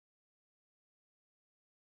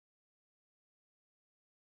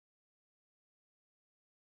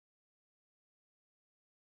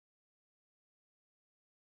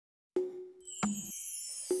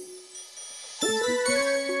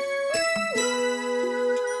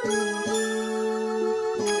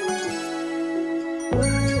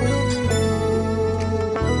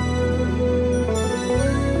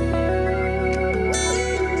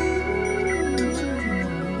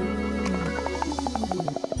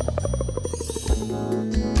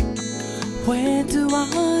Where do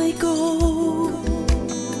I go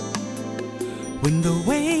when the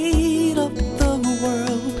weight of the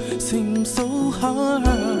world seems so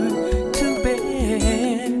hard to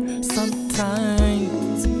bear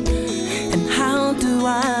sometimes? And how do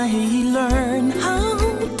I learn how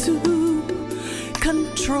to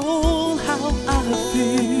control how I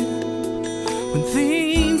feel when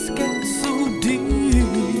things get so deep?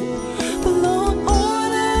 But Lord,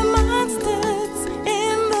 order my steps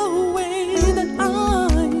in the way that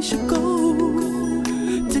I should go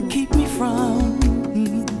to keep me from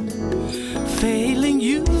failing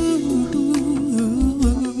you,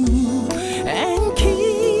 and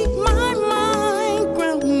keep my mind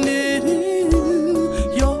grounded in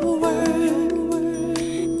your word,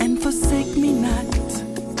 and forsake me not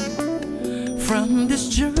from this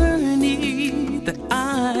journey that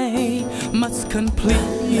I must complete.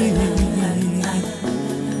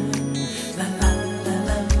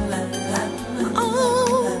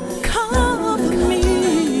 Oh, cover me,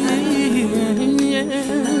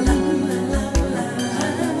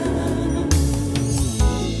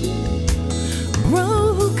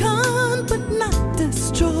 broken but not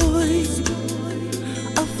destroyed,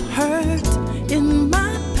 of hurt in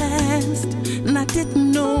my past, and I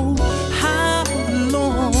didn't know how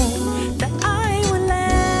long that I would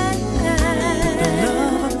last. The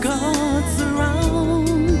love of God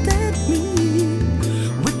surrounded me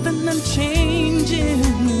with an unchanging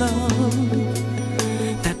love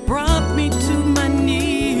that brought me to my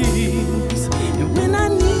knees. And when I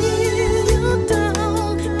kneeled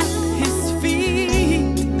down at his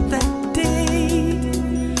feet that day,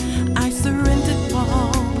 I surrendered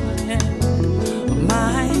all of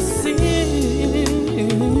my sins.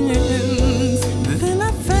 Then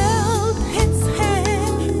I felt his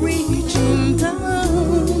hand reaching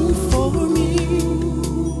down for me.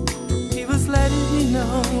 He was letting me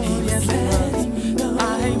know, yes,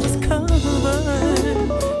 I was covered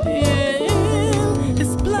in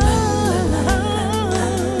his blood.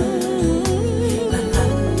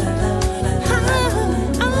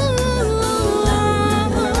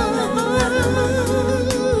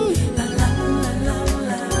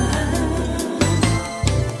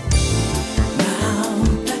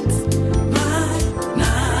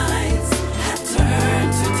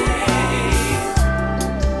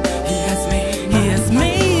 He has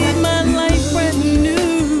made my life brand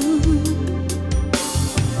new,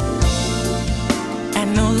 and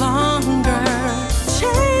no longer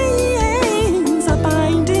chains are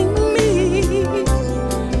binding me,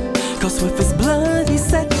 'cause with his blood he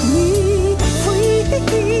set me free.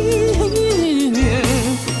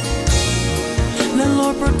 The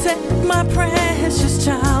Lord protect my precious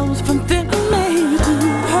child from this